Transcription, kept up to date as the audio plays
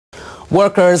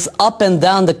Workers up and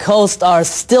down the coast are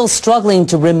still struggling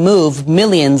to remove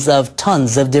millions of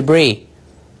tons of debris.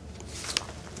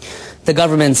 The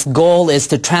government's goal is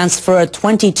to transfer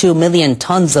 22 million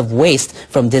tons of waste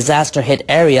from disaster-hit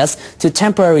areas to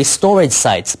temporary storage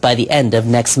sites by the end of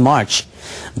next March.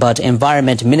 But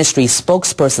Environment Ministry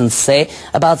spokespersons say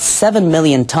about 7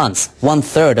 million tons,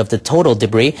 one-third of the total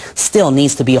debris, still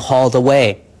needs to be hauled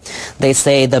away. They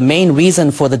say the main reason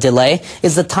for the delay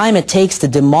is the time it takes to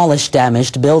demolish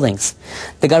damaged buildings.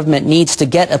 The government needs to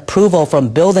get approval from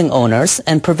building owners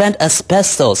and prevent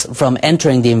asbestos from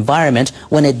entering the environment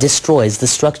when it destroys the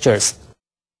structures.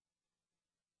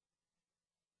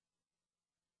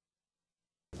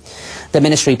 The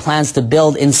ministry plans to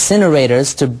build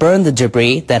incinerators to burn the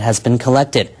debris that has been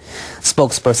collected.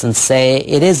 Spokespersons say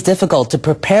it is difficult to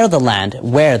prepare the land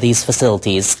where these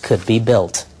facilities could be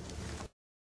built.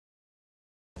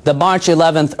 The March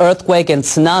 11th earthquake and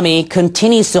tsunami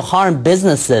continues to harm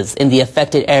businesses in the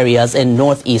affected areas in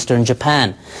northeastern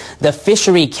Japan. The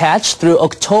fishery catch through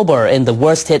October in the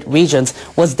worst-hit regions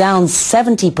was down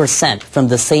 70% from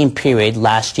the same period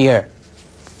last year.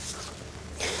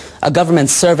 A government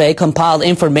survey compiled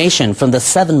information from the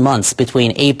 7 months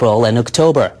between April and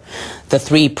October. The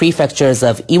 3 prefectures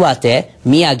of Iwate,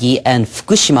 Miyagi, and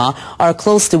Fukushima are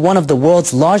close to one of the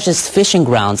world's largest fishing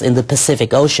grounds in the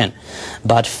Pacific Ocean.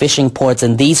 But fishing ports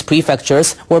in these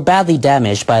prefectures were badly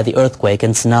damaged by the earthquake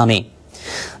and tsunami.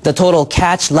 The total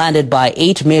catch landed by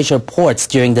 8 major ports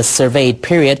during the surveyed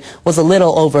period was a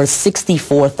little over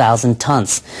 64,000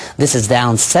 tons. This is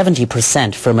down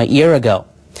 70% from a year ago.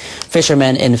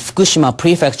 Fishermen in Fukushima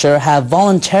Prefecture have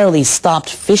voluntarily stopped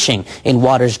fishing in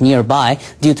waters nearby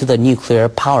due to the nuclear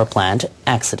power plant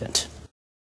accident.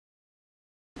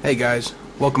 Hey guys,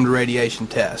 welcome to Radiation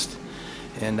Test.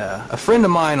 And a friend of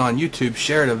mine on YouTube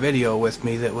shared a video with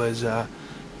me that was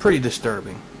pretty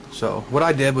disturbing. So what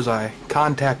I did was I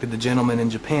contacted the gentleman in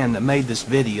Japan that made this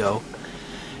video,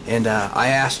 and I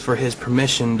asked for his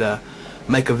permission to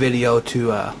make a video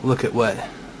to look at what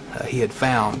he had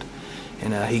found.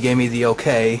 And he gave me the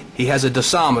okay. He has a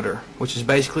dosimeter, which is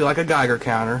basically like a Geiger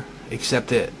counter,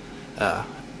 except it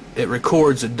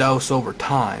records a dose over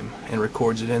time and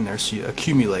records it in there, so you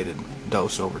accumulated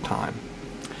dose over time.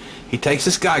 He takes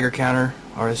this Geiger counter,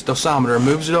 or his dosimeter, and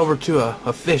moves it over to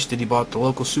a fish that he bought at the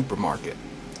local supermarket.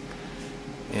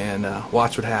 And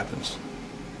watch what happens.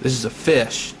 This is a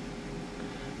fish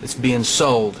that's being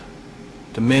sold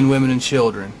to men, women, and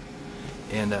children.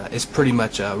 And it's pretty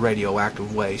much a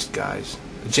radioactive waste, guys.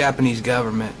 The Japanese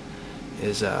government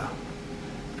is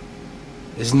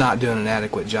not doing an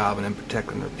adequate job in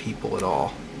protecting their people at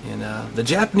all. And the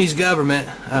Japanese government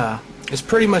is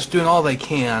pretty much doing all they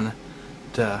can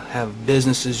to have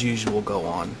business as usual go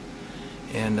on.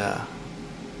 And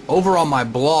over on my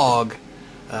blog,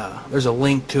 there's a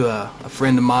link to a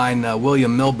friend of mine,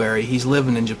 William Milbury. He's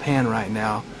living in Japan right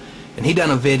now, and he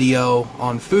done a video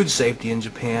on food safety in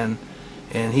Japan.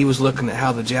 And he was looking at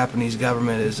how the Japanese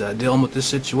government is dealing with this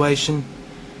situation.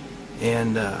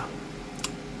 And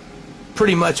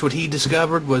pretty much what he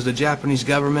discovered was the Japanese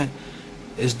government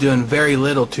is doing very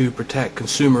little to protect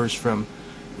consumers from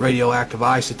radioactive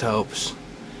isotopes.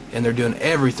 And they're doing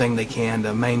everything they can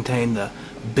to maintain the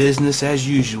business as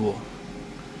usual.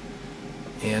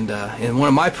 And in one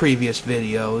of my previous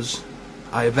videos,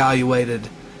 I evaluated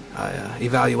an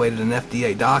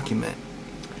FDA document.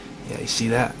 Yeah, you see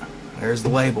that? There's the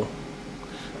label.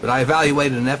 But I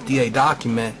evaluated an FDA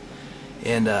document,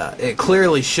 and it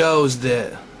clearly shows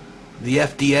that the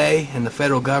FDA and the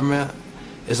federal government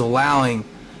is allowing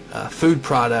food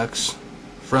products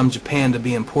from Japan to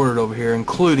be imported over here,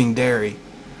 including dairy.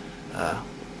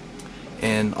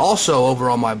 And also over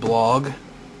on my blog,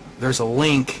 there's a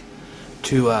link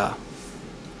to an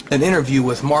interview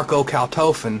with Marco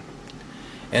Kaltofen.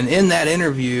 And in that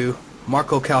interview,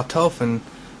 Marco Kaltofen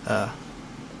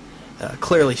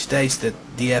clearly states that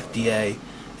the FDA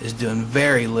is doing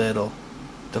very little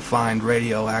to find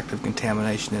radioactive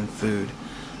contamination in food.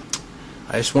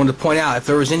 I just wanted to point out, if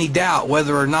there was any doubt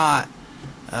whether or not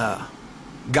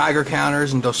Geiger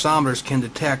counters and dosimeters can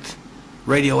detect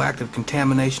radioactive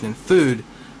contamination in food,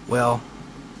 well,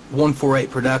 148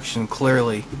 production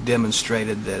clearly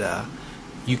demonstrated that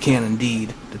you can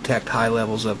indeed detect high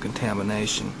levels of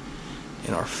contamination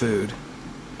in our food.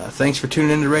 Thanks for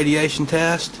tuning in to Radiation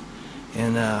Test.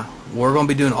 And we're going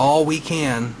to be doing all we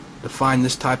can to find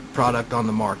this type of product on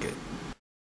the market.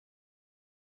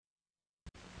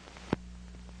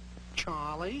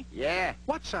 Charlie? Yeah?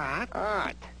 What's that?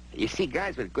 Art. You see,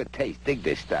 guys with good taste dig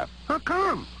this stuff. How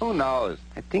come? Who knows?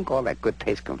 I think all that good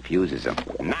taste confuses them.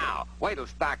 Now, wait till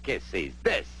Starkist sees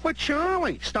this. But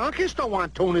Charlie, Starkist don't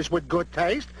want tuners with good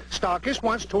taste. Starkist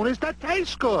wants tuners that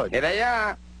taste good. Here they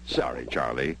are. Sorry,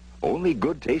 Charlie. Only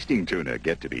good-tasting tuna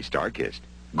get to be Starkist.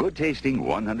 Good-tasting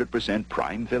 100%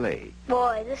 prime fillet.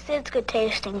 Boy, this is good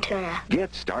tasting tuna.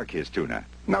 Get Starkist tuna.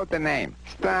 Note the name.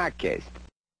 Starkist.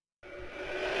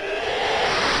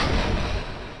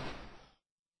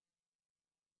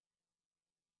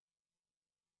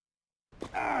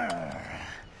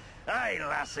 Hey,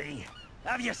 lassie.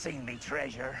 Have you seen me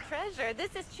treasure? Treasure?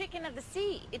 This is chicken of the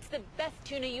sea. It's the best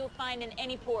tuna you'll find in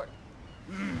any port.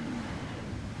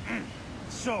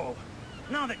 So,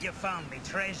 now that you've found me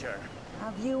treasure,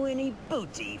 have you any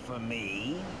booty for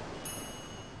me?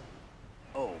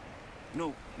 Oh,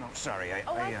 no, sorry. I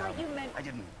thought you meant...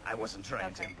 I wasn't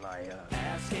trying to imply,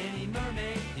 Ask any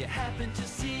mermaid you happen to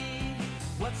see.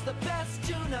 What's the best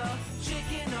tuna?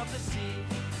 Chicken of the sea.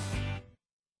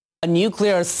 A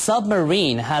nuclear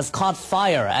submarine has caught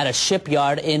fire at a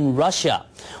shipyard in Russia.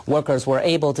 Workers were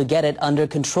able to get it under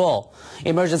control.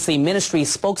 Emergency ministry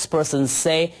spokespersons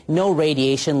say no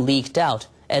radiation leaked out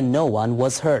and no one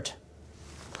was hurt.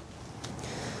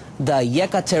 The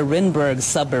Yekaterinburg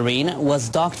submarine was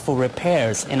docked for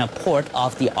repairs in a port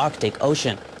off the Arctic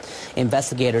Ocean.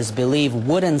 Investigators believe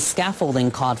wooden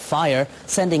scaffolding caught fire,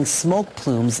 sending smoke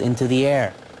plumes into the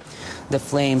air. The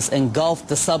flames engulfed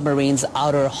the submarine's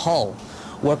outer hull.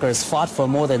 Workers fought for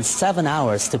more than 7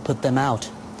 hours to put them out.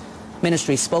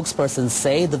 Ministry spokespersons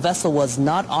say the vessel was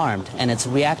not armed and its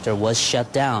reactor was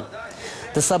shut down.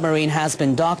 The submarine has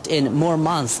been docked in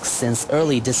Murmansk since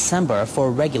early December for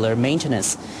regular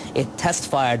maintenance. It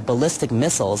test-fired ballistic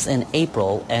missiles in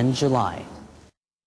April and July.